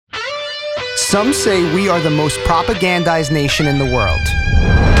Some say we are the most propagandized nation in the world.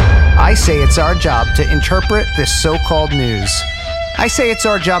 I say it's our job to interpret this so-called news. I say it's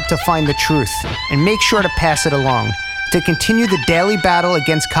our job to find the truth and make sure to pass it along, to continue the daily battle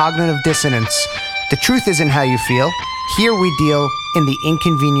against cognitive dissonance. The truth isn't how you feel. Here we deal in the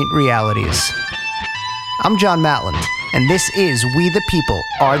inconvenient realities. I'm John Matland, and this is We the People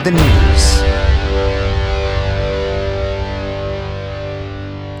Are the News.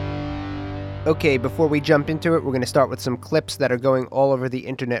 Okay, before we jump into it, we're going to start with some clips that are going all over the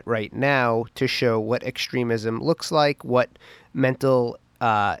internet right now to show what extremism looks like, what mental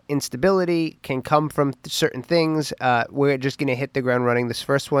instability can come from certain things. We're just going to hit the ground running. This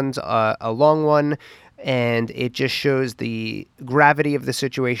first one's a long one, and it just shows the gravity of the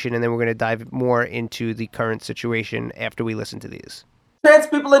situation, and then we're going to dive more into the current situation after we listen to these. Trans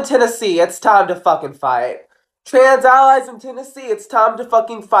people in Tennessee, it's time to fucking fight. Trans allies in Tennessee, it's time to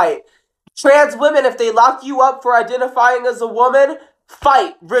fucking fight. Trans women, if they lock you up for identifying as a woman,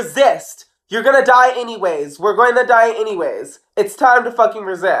 fight, resist. You're gonna die anyways. We're going to die anyways. It's time to fucking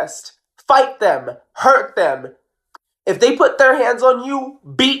resist. Fight them. Hurt them. If they put their hands on you,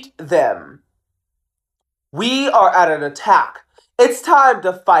 beat them. We are at an attack. It's time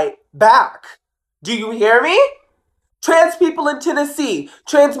to fight back. Do you hear me? Trans people in Tennessee,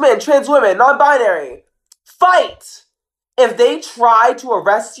 trans men, trans women, non-binary, fight! If they try to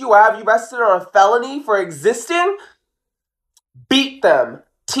arrest you or have you arrested on a felony for existing, beat them,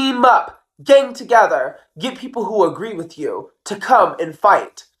 team up, gang together, get people who agree with you to come and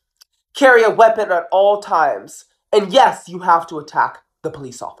fight. Carry a weapon at all times. And yes, you have to attack the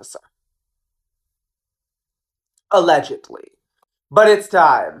police officer. Allegedly. But it's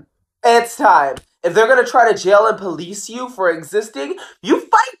time. It's time. If they're going to try to jail and police you for existing, you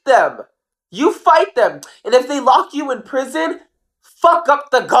fight them. You fight them. And if they lock you in prison, fuck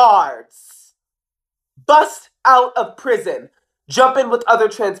up the guards. Bust out of prison. Jump in with other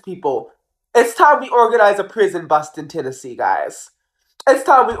trans people. It's time we organize a prison bust in Tennessee, guys. It's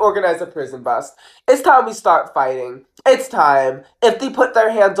time we organize a prison bust. It's time we start fighting. It's time. If they put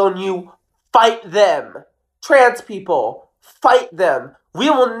their hands on you, fight them. Trans people, fight them. We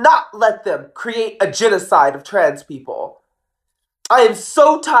will not let them create a genocide of trans people. I am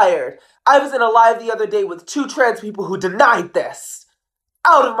so tired. I was in a live the other day with 2 trans people who denied this.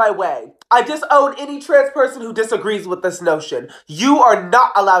 Out of my way. I disown any trans person who disagrees with this notion. You are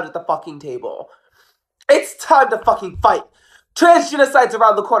not allowed at the fucking table. It's time to fucking fight. Trans genocide's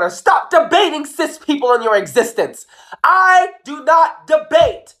around the corner. Stop debating cis people on your existence. I do not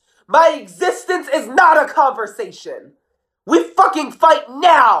debate. My existence is not a conversation. We fucking fight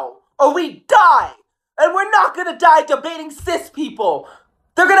now, or we die. And we're not gonna die debating cis people.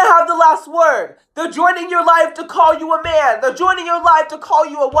 They're gonna have the last word. They're joining your life to call you a man. They're joining your life to call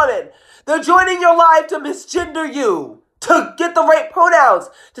you a woman. They're joining your life to misgender you, to get the right pronouns,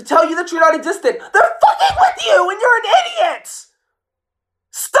 to tell you that you're not existent. They're fucking with you and you're an idiot.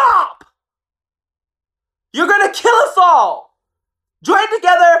 Stop. You're gonna kill us all. Join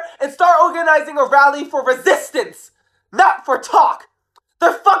together and start organizing a rally for resistance, not for talk.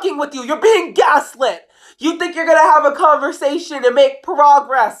 They're fucking with you. You're being gaslit. You think you're going to have a conversation and make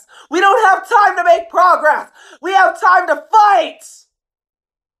progress. We don't have time to make progress. We have time to fight.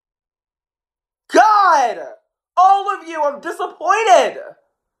 God, all of you, I'm disappointed.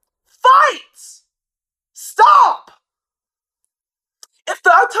 Fight. Stop.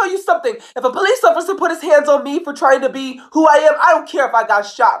 I'll tell you something. If a police officer put his hands on me for trying to be who I am, I don't care if I got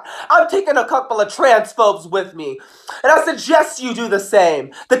shot. I'm taking a couple of transphobes with me. And I suggest you do the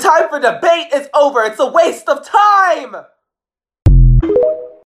same. The time for debate is over. It's a waste of time.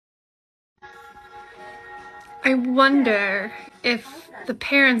 I wonder if the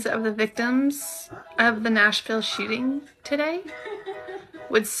parents of the victims of the Nashville shooting today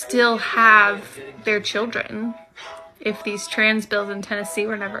would still have their children if these trans bills in Tennessee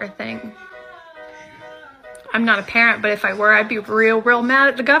were never a thing. I'm not a parent, but if I were, I'd be real mad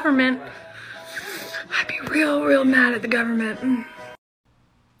at the government. I'd be real mad at the government.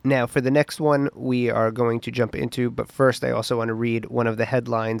 Now, for the next one, we are going to jump into, but first I also want to read one of the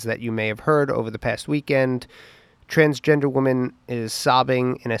headlines that you may have heard over the past weekend. Transgender woman is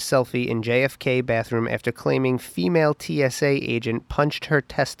sobbing in a selfie in JFK bathroom after claiming female TSA agent punched her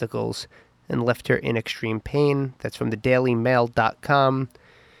testicles and left her in extreme pain. That's from thedailymail.com.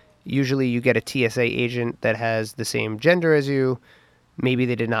 Usually you get a TSA agent that has the same gender as you. Maybe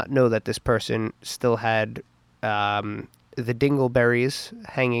they did not know that this person still had the dingleberries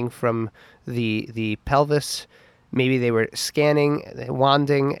hanging from the pelvis. Maybe they were scanning,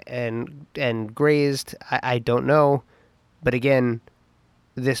 wanding, and grazed. I don't know. But again,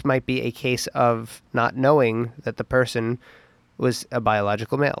 this might be a case of not knowing that the person was a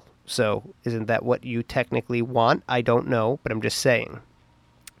biological male. So isn't that what you technically want? I don't know, but I'm just saying.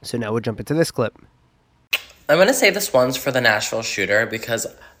 So now we'll jump into this clip. I'm going to say this one's for the Nashville shooter because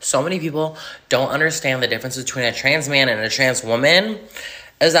so many people don't understand the difference between a trans man and a trans woman,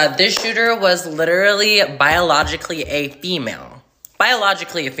 is that this shooter was literally biologically a female.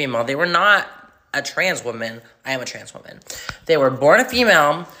 Biologically a female. They were not a trans woman. I am a trans woman. They were born a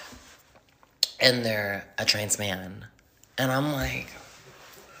female, and they're a trans man. And I'm like,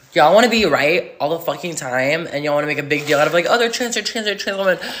 y'all want to be right all the fucking time, and y'all want to make a big deal out of like, oh, they're trans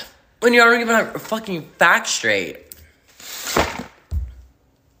women, when you aren't even have fucking facts straight.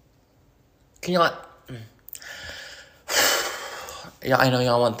 Can y'all... Yeah, I know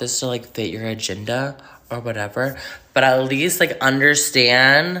y'all want this to, like, fit your agenda or whatever, but at least, like,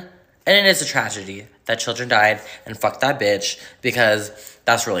 understand, and it is a tragedy that children died, and fuck that bitch, because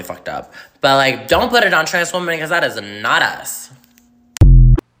that's really fucked up. But, like, don't put it on trans women, because that is not us.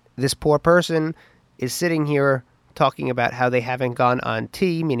 This poor person is sitting here talking about how they haven't gone on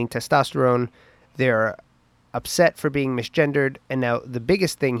T, meaning testosterone. They're upset for being misgendered, and now the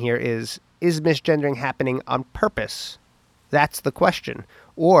biggest thing here is misgendering happening on purpose? That's the question.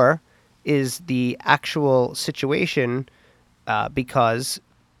 Or is the actual situation because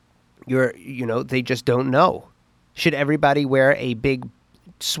they just don't know? Should everybody wear a big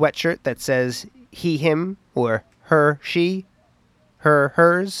sweatshirt that says he, him, or her, she, her,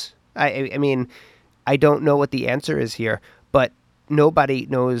 hers? I mean, I don't know what the answer is here, but nobody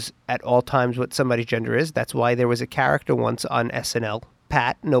knows at all times what somebody's gender is. That's why there was a character once on SNL,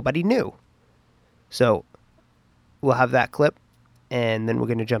 Pat, nobody knew. So we'll have that clip, and then we're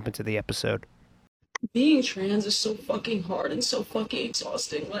going to jump into the episode. Being trans is so fucking hard and so fucking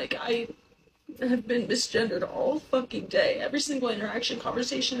exhausting. Like, I have been misgendered all fucking day. Every single interaction,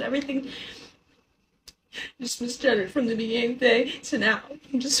 conversation, everything. Just misgendered from the beginning of the day to now.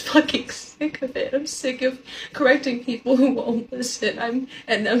 I'm just fucking sick of it. I'm sick of correcting people who won't listen. I'm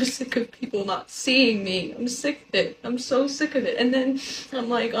sick of people not seeing me. I'm sick of it. I'm so sick of it. And then I'm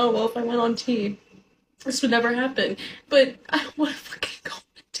like, oh, well, if I went on T, this would never happen. But I don't want to fucking go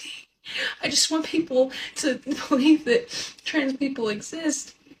on T. I just want people to believe that trans people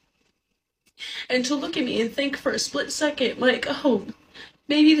exist. And to look at me and think for a split second, like, oh,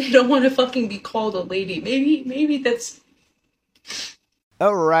 maybe they don't want to fucking be called a lady. Maybe that's...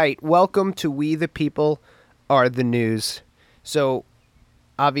 All right. Welcome to We the People Are the News. So,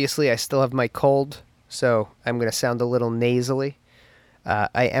 obviously, I still have my cold, so I'm going to sound a little nasally.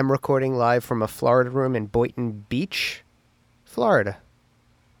 I am recording live from a Florida room in Boynton Beach, Florida.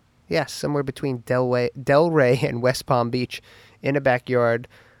 Yes, somewhere between Delray and West Palm Beach, in a backyard,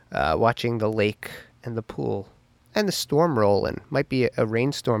 watching the lake and the pool. And the storm rolling. Might be a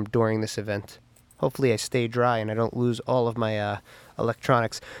rainstorm during this event. Hopefully I stay dry and I don't lose all of my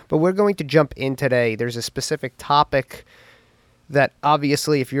electronics. But we're going to jump in today. There's a specific topic that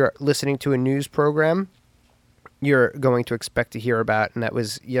obviously if you're listening to a news program, you're going to expect to hear about. And that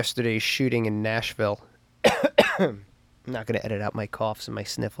was yesterday's shooting in Nashville. I'm not going to edit out my coughs and my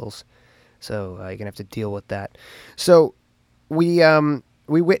sniffles. So you're going to have to deal with that. So we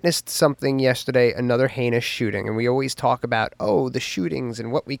witnessed something yesterday, another heinous shooting, and we always talk about, the shootings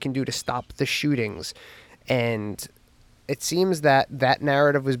and what we can do to stop the shootings. And it seems that that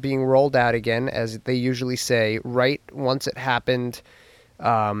narrative was being rolled out again, as they usually say, right once it happened.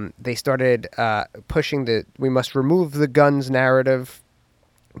 They started pushing the we must remove the guns narrative,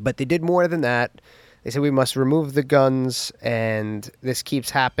 but they did more than that. They said we must remove the guns, and this keeps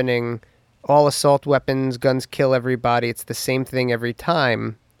happening. All assault weapons, guns kill everybody. It's the same thing every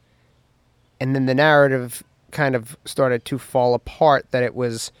time. And then the narrative kind of started to fall apart, that it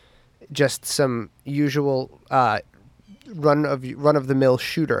was just some usual run-of-the-mill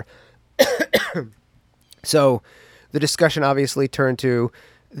shooter. So the discussion obviously turned to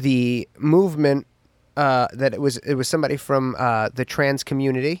the movement, that it was somebody from the trans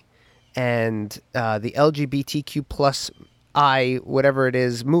community and the LGBTQ plus whatever it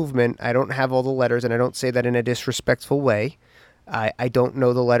is, movement. I don't have all the letters, and I don't say that in a disrespectful way. I don't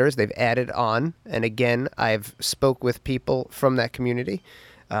know the letters. They've added on. And again, I've spoke with people from that community.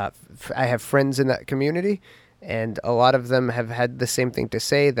 I have friends in that community, and a lot of them have had the same thing to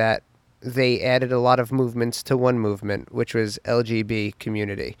say, that they added a lot of movements to one movement, which was LGBT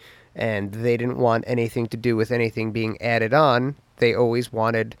community. And they didn't want anything to do with anything being added on. They always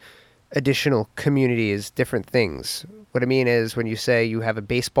wanted additional communities, different things. What I mean is, when you say you have a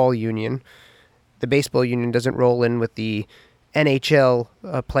baseball union, the baseball union doesn't roll in with the NHL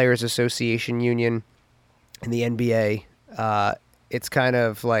Players Association union and the NBA. it's kind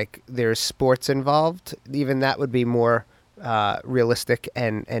of like there's sports involved. Even that would be more realistic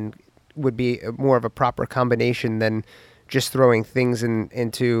and would be more of a proper combination than just throwing things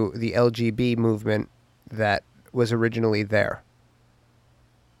into the LGB movement that was originally there.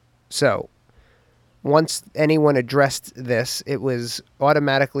 So once anyone addressed this, it was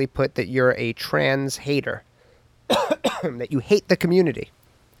automatically put that you're a trans hater, that you hate the community.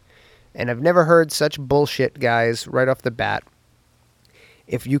 And I've never heard such bullshit, guys, right off the bat.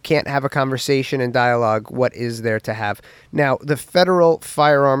 If you can't have a conversation and dialogue, what is there to have? Now, the federal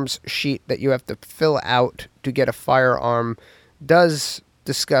firearms sheet that you have to fill out to get a firearm does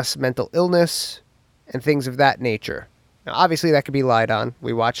discuss mental illness and things of that nature. Now, obviously, that could be lied on.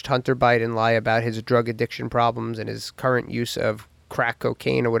 We watched Hunter Biden lie about his drug addiction problems and his current use of crack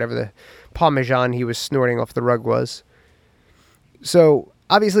cocaine or whatever the Parmesan he was snorting off the rug was. So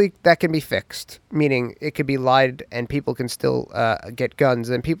obviously, that can be fixed, meaning it could be lied and people can still get guns.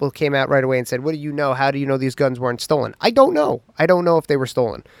 And people came out right away and said, what do you know? How do you know these guns weren't stolen? I don't know. I don't know if they were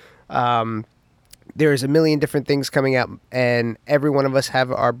stolen. There's a million different things coming out, and every one of us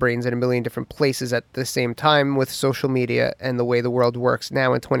have our brains in a million different places at the same time with social media and the way the world works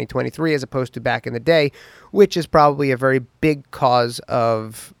now in 2023 as opposed to back in the day, which is probably a very big cause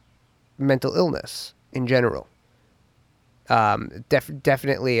of mental illness in general.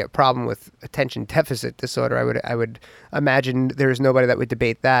 Definitely a problem with attention deficit disorder. I would imagine there's nobody that would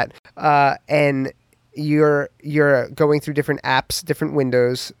debate that. And you're going through different apps, different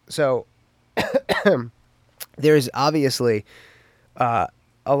windows. So there's obviously a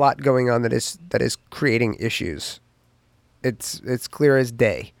lot going on that is creating issues. It's clear as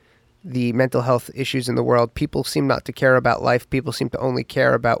day. The mental health issues in the world. People seem not to care about life. People seem to only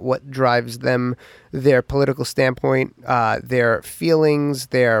care about what drives them, their political standpoint, their feelings,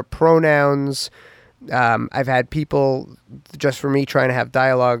 their pronouns. I've had people, just for me trying to have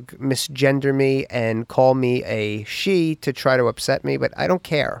dialogue, misgender me and call me a she to try to upset me, but I don't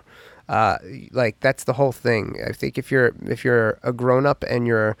care. Like, that's the whole thing. I think if you're a grown-up and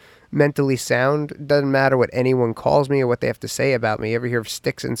you're mentally sound, it doesn't matter what anyone calls me or what they have to say about me. You ever hear of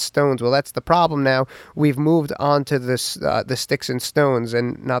sticks and stones? Well, that's the problem now. We've moved on to this, the sticks and stones,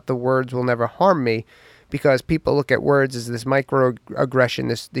 and not the words will never harm me, because people look at words as this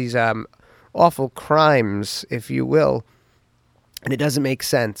microaggression, these awful crimes, if you will, and it doesn't make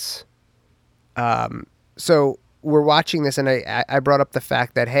sense. So we're watching this, and I brought up the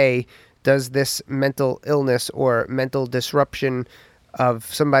fact that, hey, does this mental illness or mental disruption of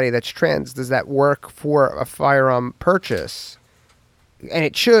somebody that's trans, does that work for a firearm purchase? And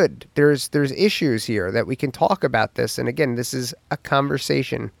it should. There's issues here that we can talk about this. And again, this is a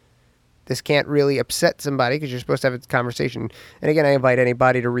conversation. This can't really upset somebody because you're supposed to have a conversation. And again, I invite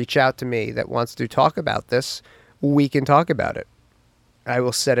anybody to reach out to me that wants to talk about this. We can talk about it. I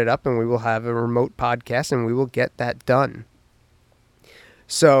will set it up and we will have a remote podcast and we will get that done.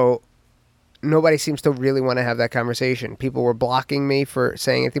 So nobody seems to really want to have that conversation. People were blocking me for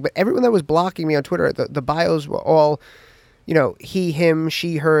saying anything, but everyone that was blocking me on Twitter, the bios were all, he, him,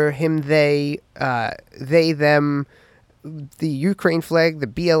 she, her, him, they, them, the Ukraine flag, the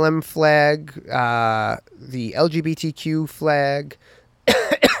BLM flag, the LGBTQ flag,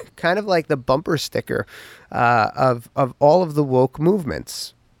 kind of like the bumper sticker of all of the woke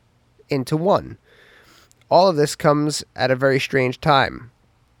movements into one. All of this comes at a very strange time.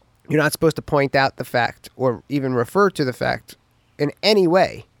 You're not supposed to point out the fact or even refer to the fact in any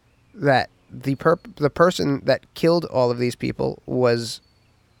way that the person that killed all of these people was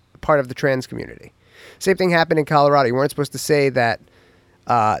part of the trans community. Same thing happened in Colorado. You weren't supposed to say that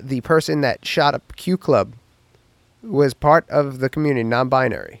the person that shot up Q Club was part of the community,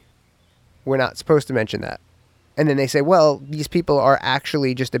 non-binary. We're not supposed to mention that. And then they say, well, these people are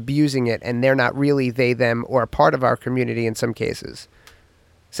actually just abusing it and they're not really they, them, or a part of our community in some cases.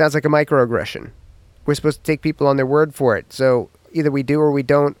 Sounds like a microaggression. We're supposed to take people on their word for it. So either we do or we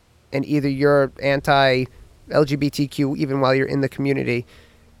don't, and either you're anti-LGBTQ even while you're in the community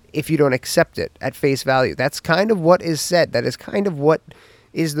if you don't accept it at face value. That's kind of what is said. That is kind of what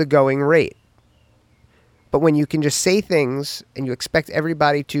is the going rate. But when you can just say things and you expect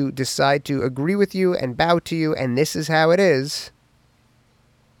everybody to decide to agree with you and bow to you and this is how it is,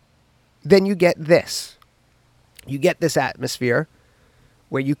 then you get this. You get this atmosphere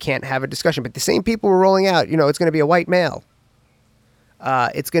where you can't have a discussion. But the same people were rolling out, it's going to be a white male.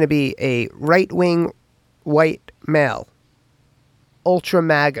 It's going to be a right-wing white male. Ultra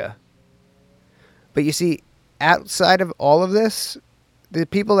MAGA. But you see, outside of all of this, the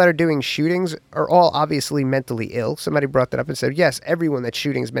people that are doing shootings are all obviously mentally ill. Somebody brought that up and said, yes, everyone that's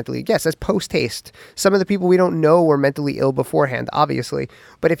shooting is mentally. Yes, that's post-haste. Some of the people we don't know were mentally ill beforehand, obviously.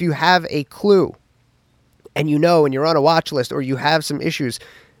 But if you have a clue and you know and you're on a watch list or you have some issues,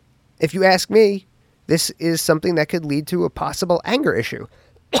 if you ask me, this is something that could lead to a possible anger issue.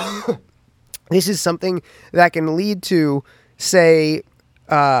 This is something that can lead to, say,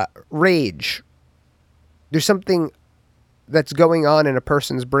 rage. There's something that's going on in a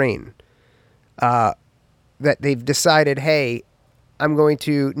person's brain that they've decided, hey, I'm going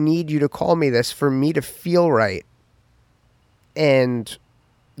to need you to call me this for me to feel right. And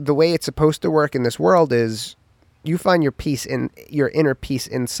the way it's supposed to work in this world is you find your peace in your inner peace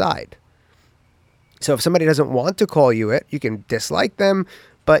inside. So if somebody doesn't want to call you it, you can dislike them,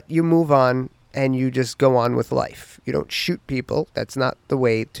 but you move on and you just go on with life. You don't shoot people. That's not the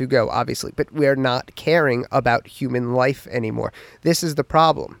way to go, obviously. But we're not caring about human life anymore. This is the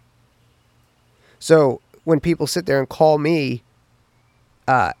problem. So when people sit there and call me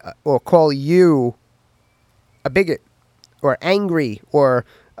or call you a bigot or angry or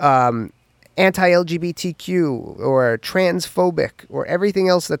anti-LGBTQ or transphobic or everything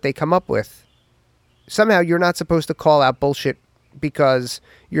else that they come up with, somehow you're not supposed to call out bullshit because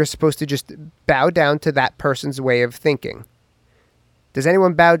you're supposed to just bow down to that person's way of thinking. Does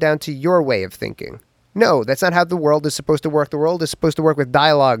anyone bow down to your way of thinking? No, that's not how the world is supposed to work. The world is supposed to work with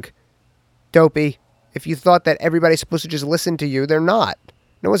dialogue. Dopey. If you thought that everybody's supposed to just listen to you, they're not.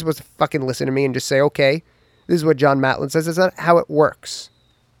 No one's supposed to fucking listen to me and just say, okay, this is what John Matlin says. That's not how it works.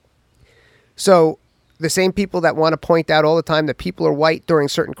 So the same people that want to point out all the time that people are white during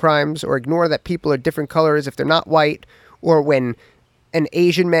certain crimes or ignore that people are different colors if they're not white, or when an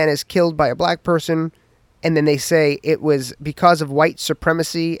Asian man is killed by a black person, and then they say it was because of white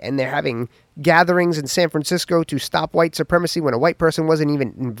supremacy, and they're having gatherings in San Francisco to stop white supremacy when a white person wasn't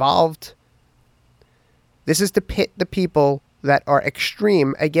even involved. This is to pit the people that are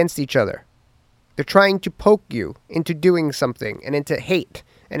extreme against each other. They're trying to poke you into doing something and into hate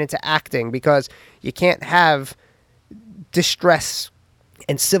and into acting because you can't have distress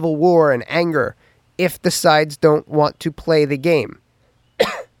and civil war and anger if the sides don't want to play the game.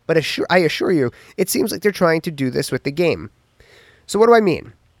 But I assure you, it seems like they're trying to do this with the game. So what do I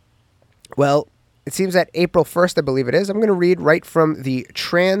mean? Well, it seems that April 1st, I believe it is, I'm going to read right from the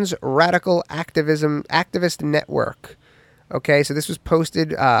Trans Radical Activist Network. Okay, so this was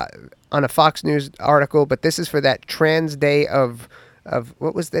posted on a Fox News article, but this is for that Trans Day of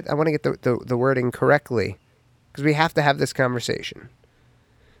what was that? I want to get the wording correctly because we have to have this conversation.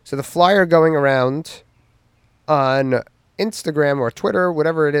 So the flyer going around on Instagram or Twitter,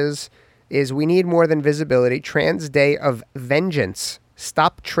 whatever it is we need more than visibility. Trans Day of Vengeance.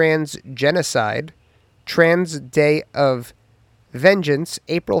 Stop Trans Genocide. Trans Day of Vengeance,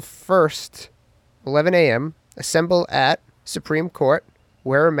 April 1st, 11 a.m. Assemble at Supreme Court.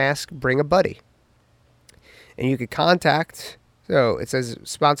 Wear a mask, bring a buddy. And you could contact, so it says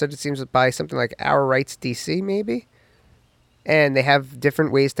sponsored, it seems, by something like Our Rights DC, maybe? And they have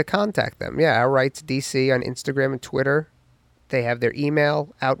different ways to contact them. Yeah, Our Rights DC on Instagram and Twitter. They have their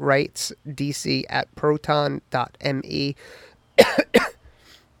email, outrightsdc@proton.me.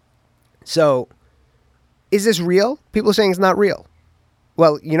 So, is this real? People are saying it's not real.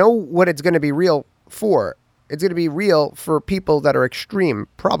 Well, you know what it's going to be real for? It's going to be real for people that are extreme,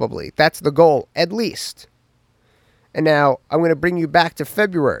 probably. That's the goal, at least. And now, I'm going to bring you back to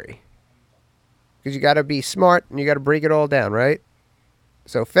February. Because you got to be smart and you got to break it all down, right?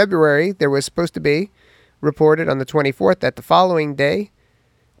 So February, there was supposed to be reported on the 24th that the following day,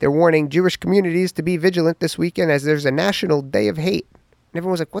 they're warning Jewish communities to be vigilant this weekend as there's a National Day of Hate. And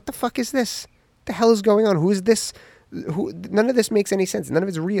everyone was like, what the fuck is this? What the hell is going on? Who is this? None of this makes any sense. None of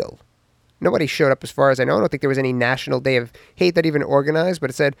it's real. Nobody showed up as far as I know. I don't think there was any National Day of Hate that even organized, but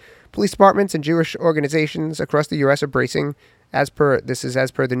it said police departments and Jewish organizations across the U.S. are bracing, as per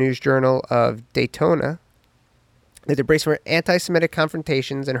the News Journal of Daytona, that they're bracing for anti-Semitic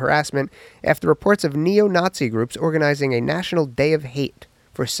confrontations and harassment after reports of neo-Nazi groups organizing a National Day of Hate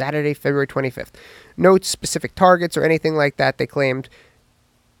for Saturday, February 25th. No specific targets or anything like that, they claimed,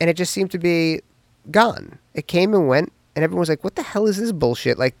 and it just seemed to be gone. It came and went, and everyone was like, what the hell is this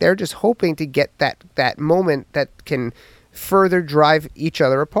bullshit? Like, they're just hoping to get that moment that can further drive each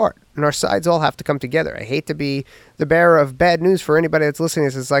other apart. And our sides all have to come together. I hate to be the bearer of bad news for anybody that's listening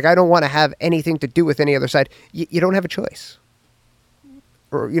to this. It's like, I don't want to have anything to do with any other side. You don't have a choice.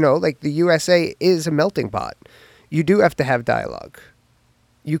 Or, like the USA is a melting pot. You do have to have dialogue.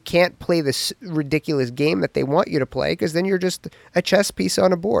 You can't play this ridiculous game that they want you to play because then you're just a chess piece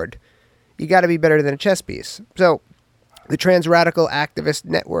on a board. You got to be better than a chess piece. So The Trans Radical Activist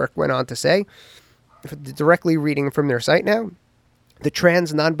Network went on to say, directly reading from their site now, the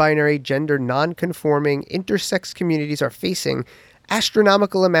trans, non-binary, gender, non-conforming, intersex communities are facing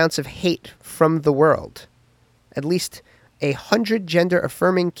astronomical amounts of hate from the world. At least 100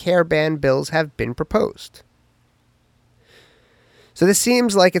 gender-affirming care ban bills have been proposed. So this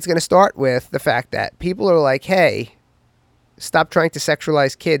seems like it's going to start with the fact that people are like, hey, stop trying to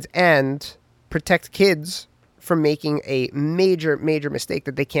sexualize kids and protect kids from making a major, major mistake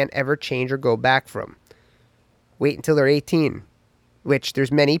that they can't ever change or go back from. Wait until they're 18, which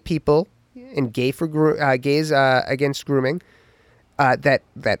there's many people in gays against grooming that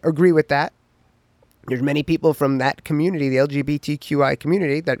agree with that. There's many people from that community, the LGBTQI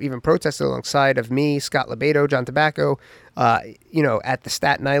community, that even protested alongside of me, Scott Lebedo, John Tobacco, at the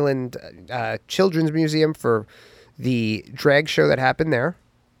Staten Island Children's Museum for the drag show that happened there.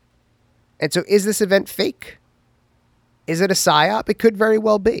 And so is this event fake? Is it a psyop? It could very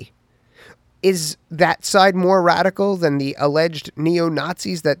well be. Is that side more radical than the alleged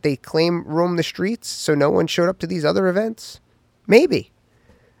neo-Nazis that they claim roam the streets so no one showed up to these other events? Maybe.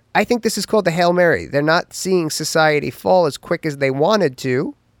 I think this is called the Hail Mary. They're not seeing society fall as quick as they wanted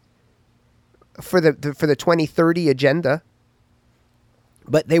to for the 2030 agenda.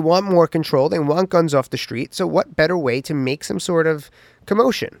 But they want more control. They want guns off the street. So what better way to make some sort of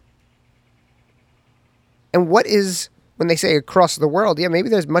commotion? And what is, when they say across the world, yeah, maybe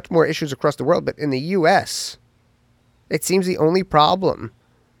there's much more issues across the world, but in the U.S., it seems the only problem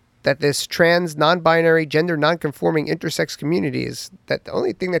that this trans, non-binary, gender non-conforming intersex community is, that the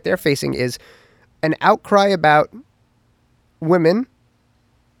only thing that they're facing is an outcry about women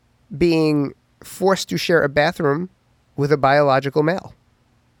being forced to share a bathroom with a biological male.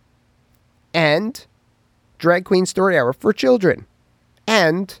 And drag queen story hour for children.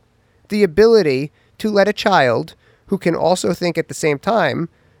 And the ability to let a child who can also think at the same time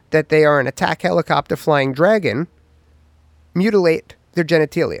that they are an attack helicopter flying dragon mutilate their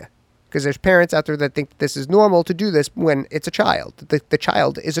genitalia. Because there's parents out there that think this is normal to do this when it's a child. The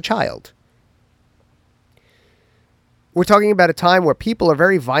child is a child. We're talking about a time where people are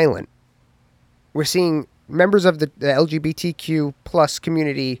very violent. We're seeing members of the LGBTQ plus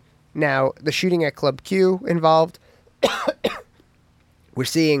community now, the shooting at Club Q involved. We're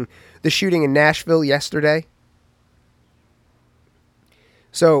seeing the shooting in Nashville yesterday.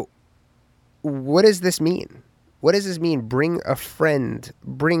 So what does this mean? What does this mean? Bring a friend,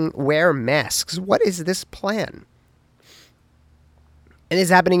 wear masks. What is this plan? And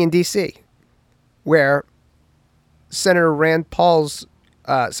it's happening in D.C., where Senator Rand Paul's,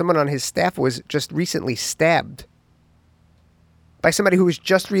 someone on his staff was just recently stabbed by somebody who was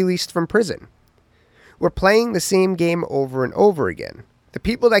just released from prison. We're playing the same game over and over again. The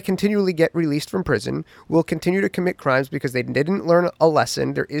people that continually get released from prison will continue to commit crimes because they didn't learn a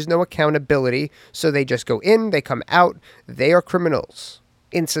lesson. There is no accountability. So they just go in, they come out, they are criminals.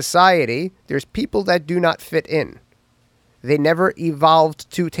 In society, there's people that do not fit in. They never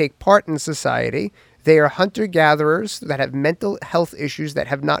evolved to take part in society. They are hunter-gatherers that have mental health issues that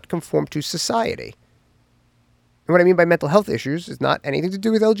have not conformed to society. And what I mean by mental health issues is not anything to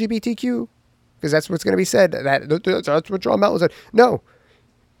do with LGBTQ, because that's what's going to be said. That's what John Melton said. No.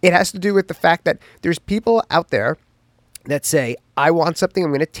 It has to do with the fact that there's people out there that say, I want something,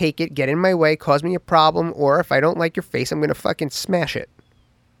 I'm going to take it, get in my way, cause me a problem, or if I don't like your face, I'm going to fucking smash it.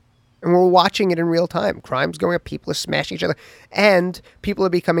 And we're watching it in real time. Crime's going up, people are smashing each other, and people are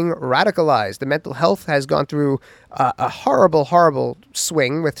becoming radicalized. The mental health has gone through a horrible, horrible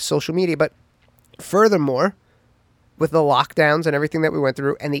swing with social media, but furthermore, with the lockdowns and everything that we went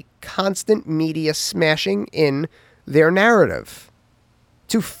through, and the constant media smashing in their narrative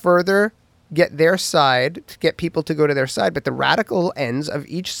to further get their side, to get people to go to their side. But the radical ends of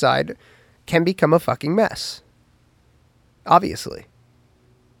each side can become a fucking mess. Obviously.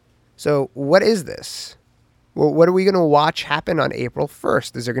 So what is this? Well, what are we going to watch happen on April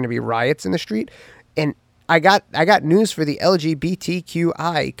 1st? Is there going to be riots in the street? And I got news for the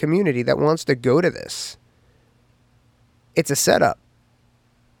LGBTQI community that wants to go to this. It's a setup.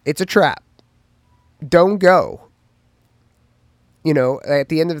 It's a trap. Don't go. You know, at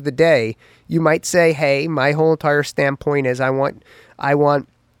the end of the day, you might say, hey, my whole entire standpoint is I want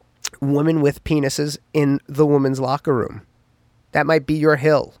women with penises in the women's locker room. That might be your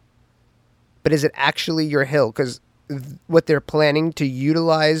hill. But is it actually your hill? Because what they're planning to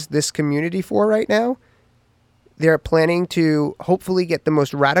utilize this community for right now, they're planning to hopefully get the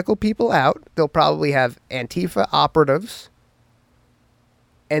most radical people out. They'll probably have Antifa operatives.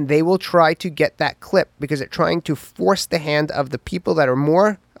 And they will try to get that clip because they're trying to force the hand of the people that are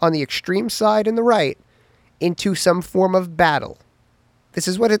more on the extreme side and the right into some form of battle. This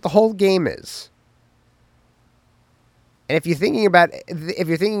is what the whole game is. And if you're thinking about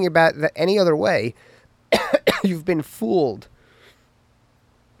that any other way, you've been fooled.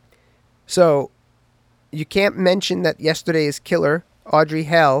 So you can't mention that yesterday's killer, Audrey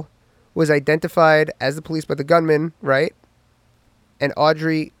Hale, was identified as the police by the gunman, right? And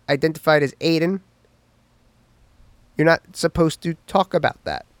Audrey identified as Aiden. You're not supposed to talk about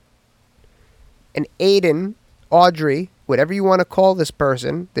that. And Aiden, Audrey, whatever you want to call this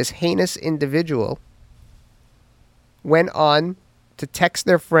person, this heinous individual, went on to text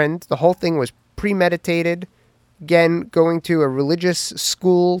their friend. The whole thing was premeditated. Again, going to a religious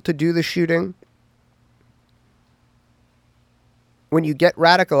school to do the shooting. When you get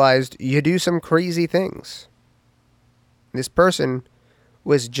radicalized, you do some crazy things. This person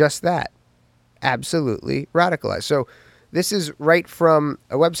was just that. Absolutely radicalized. So this is right from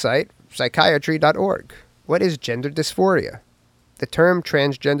a website, psychiatry.org. What is gender dysphoria? The term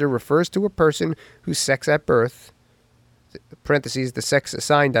transgender refers to a person whose sex at birth, parentheses, the sex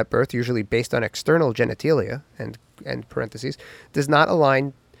assigned at birth, usually based on external genitalia, and parentheses, does not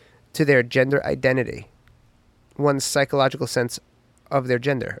align to their gender identity, one's psychological sense of their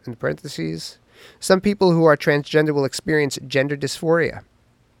gender, in parentheses. Some people who are transgender will experience gender dysphoria,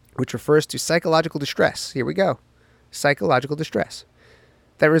 which refers to psychological distress. Here we go. Psychological distress.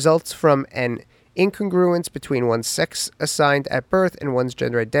 That results from an incongruence between one's sex assigned at birth and one's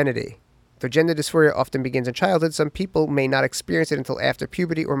gender identity. Though gender dysphoria often begins in childhood, some people may not experience it until after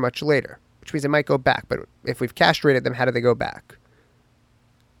puberty or much later, which means they might go back. But if we've castrated them, how do they go back?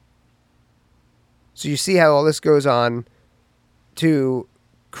 So you see how all this goes on to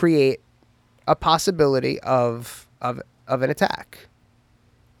create a possibility of an attack,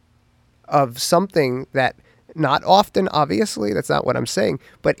 of something that not often, obviously, that's not what I'm saying,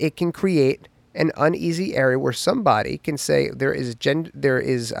 but it can create an uneasy area where somebody can say there is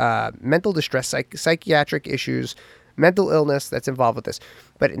mental distress, psychiatric issues, mental illness that's involved with this.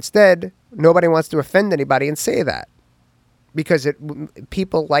 But instead, nobody wants to offend anybody and say that, because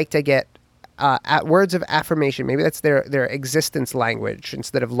people like to get words of affirmation. Maybe that's their existence language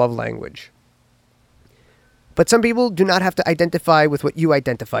instead of love language. But some people do not have to identify with what you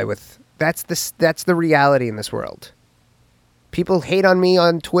identify with. That's the reality in this world. People hate on me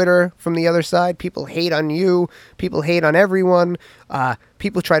on Twitter from the other side. People hate on you. People hate on everyone.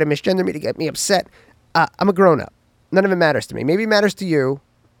 People try to misgender me to get me upset. I'm a grown-up. None of it matters to me. Maybe it matters to you.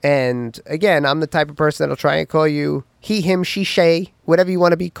 And again, I'm the type of person that'll try and call you he, him, she, shay, whatever you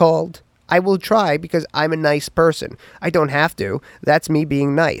want to be called. I will try because I'm a nice person. I don't have to. That's me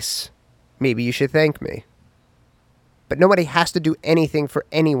being nice. Maybe you should thank me. But nobody has to do anything for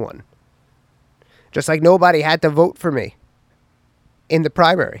anyone. Just like nobody had to vote for me in the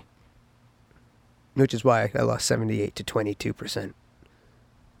primary, which is why I lost 78 to 22%.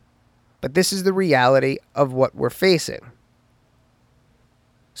 But this is the reality of what we're facing.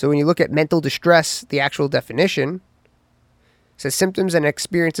 So when you look at mental distress, the actual definition says symptoms and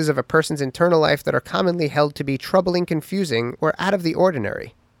experiences of a person's internal life that are commonly held to be troubling, confusing, or out of the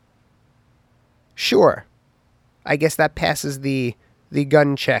ordinary. Sure, I guess that passes the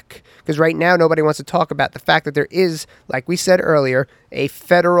gun check, because right now nobody wants to talk about the fact that there is, like we said earlier, a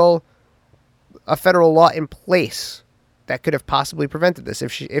federal law in place that could have possibly prevented this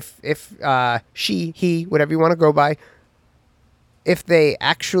if he, whatever you want to go by, if they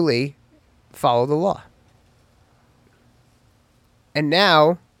actually follow the law. And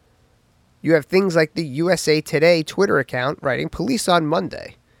now you have things like the USA Today Twitter account writing, police on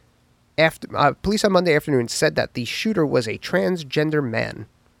Monday afternoon said that the shooter was a transgender man.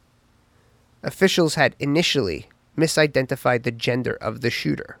 Officials had initially misidentified the gender of the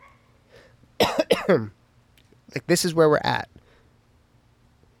shooter. Like, this is where we're at.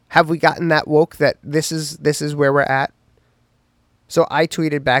 Have we gotten that woke that this is where we're at? So I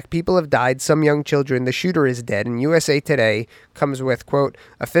tweeted back, people have died, some young children, the shooter is dead, and USA Today comes with, quote,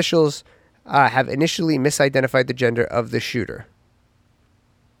 officials have initially misidentified the gender of the shooter.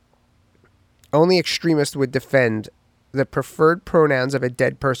 Only extremists would defend the preferred pronouns of a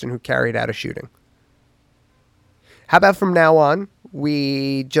dead person who carried out a shooting. How about from now on,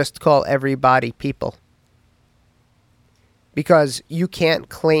 we just call everybody people? Because you can't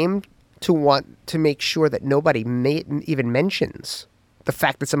claim to want to make sure that nobody even mentions the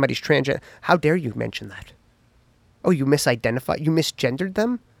fact that somebody's transgender. How dare you mention that? Oh, you misidentified? You misgendered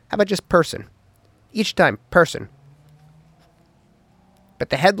them? How about just person? Each time, person. But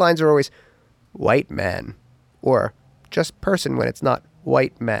the headlines are always white man, or just person when it's not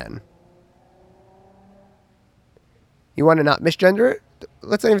white man. You want to not misgender it?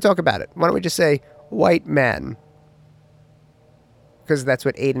 Let's not even talk about it. Why don't we just say white man. Because that's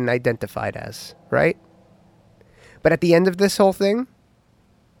what Aiden identified as, right? But at the end of this whole thing,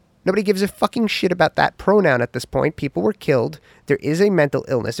 nobody gives a fucking shit about that pronoun at this point. People were killed. There is a mental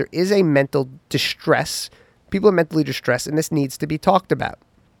illness. There is a mental distress. People are mentally distressed, and this needs to be talked about.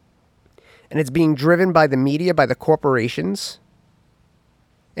 And it's being driven by the media, by the corporations.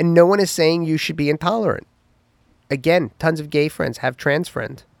 And no one is saying you should be intolerant. Again, tons of gay friends have trans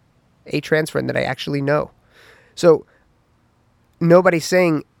friend. A trans friend that I actually know. So nobody's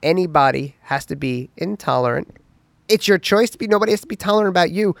saying anybody has to be intolerant. It's your choice to be. Nobody has to be tolerant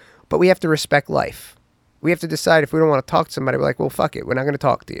about you. But we have to respect life. We have to decide if we don't want to talk to somebody. We're like, well, fuck it. We're not going to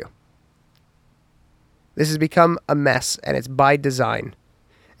talk to you. This has become a mess, and it's by design.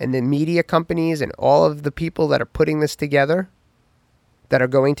 And the media companies and all of the people that are putting this together, that are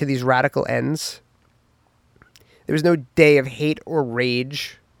going to these radical ends, there was no day of hate or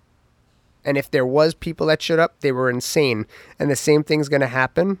rage. And if there was people that showed up, they were insane. And the same thing's going to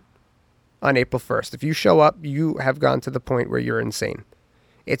happen on April 1st. If you show up, you have gone to the point where you're insane.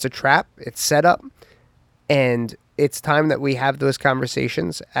 It's a trap. It's set up. And it's time that we have those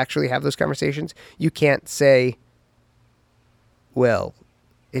conversations, actually have those conversations. You can't say, well,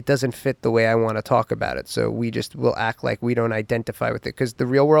 it doesn't fit the way I want to talk about it, so we just will act like we don't identify with it. Because the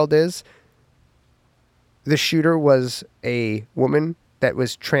real world is, the shooter was a woman that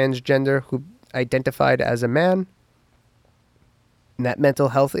was transgender who identified as a man. And that mental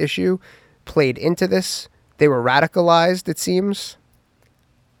health issue played into this. They were radicalized, it seems,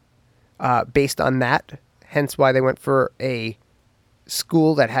 based on that. Hence why they went for a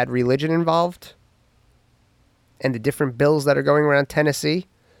school that had religion involved. And the different bills that are going around Tennessee.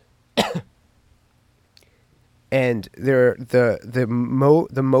 And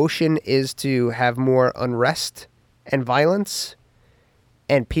the motion is to have more unrest and violence.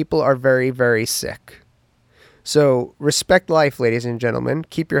 And people are very, very sick. So respect life, ladies and gentlemen.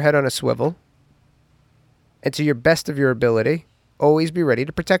 Keep your head on a swivel. And to your best of your ability, always be ready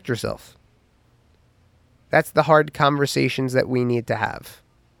to protect yourself. That's the hard conversations that we need to have.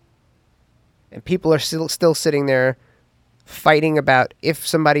 And people are still sitting there fighting about if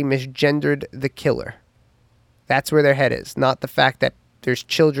somebody misgendered the killer. That's where their head is. Not the fact that there's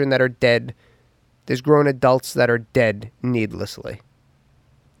children that are dead. There's grown adults that are dead needlessly.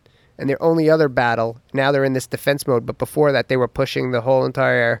 And their only other battle, now they're in this defense mode, but before that they were pushing the whole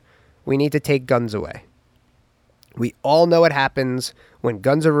entire, we need to take guns away. We all know what happens when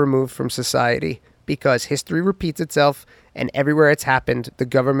guns are removed from society because history repeats itself, and everywhere it's happened, the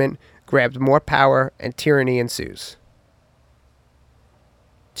government grabbed more power and tyranny ensues.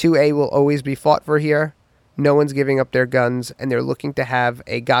 2A will always be fought for here. No one's giving up their guns, and they're looking to have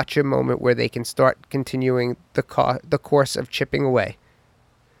a gotcha moment where they can start continuing the course of chipping away.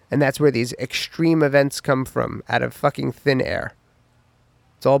 And that's where these extreme events come from, out of fucking thin air.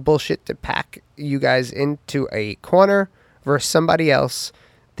 It's all bullshit to pack you guys into a corner versus somebody else.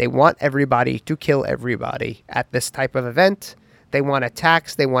 They want everybody to kill everybody at this type of event. They want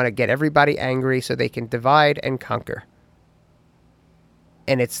attacks. They want to get everybody angry so they can divide and conquer.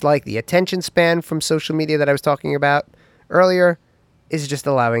 And it's like the attention span from social media that I was talking about earlier is just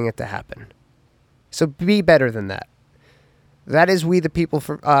allowing it to happen. So be better than that. That is We the People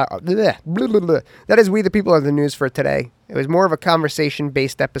for that is We the People are the news for today. It was more of a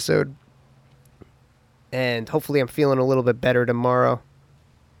conversation-based episode. And hopefully I'm feeling a little bit better tomorrow.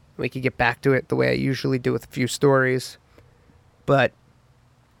 We could get back to it the way I usually do with a few stories. But,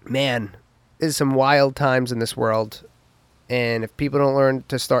 man, there's some wild times in this world. And if people don't learn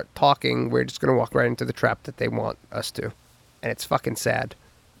to start talking, we're just going to walk right into the trap that they want us to. And it's fucking sad.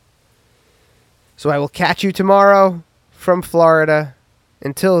 So I will catch you tomorrow from Florida.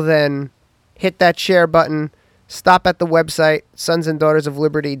 Until then, hit that share button. Stop at the website,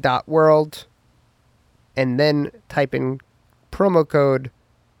 sonsanddaughtersofliberty.world. And then type in promo code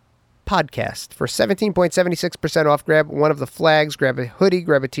podcast for 17.76% off. Grab one of the flags, grab a hoodie,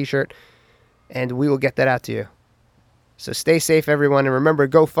 grab a t-shirt, and we will get that out to you. So stay safe, everyone, and remember,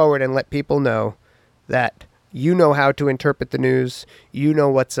 go forward and let people know that you know how to interpret the news, you know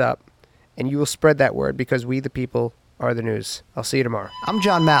what's up, and you will spread that word because we the people are the news. I'll see you tomorrow. I'm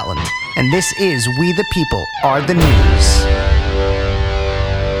John Matlin, and this is We the People Are the News.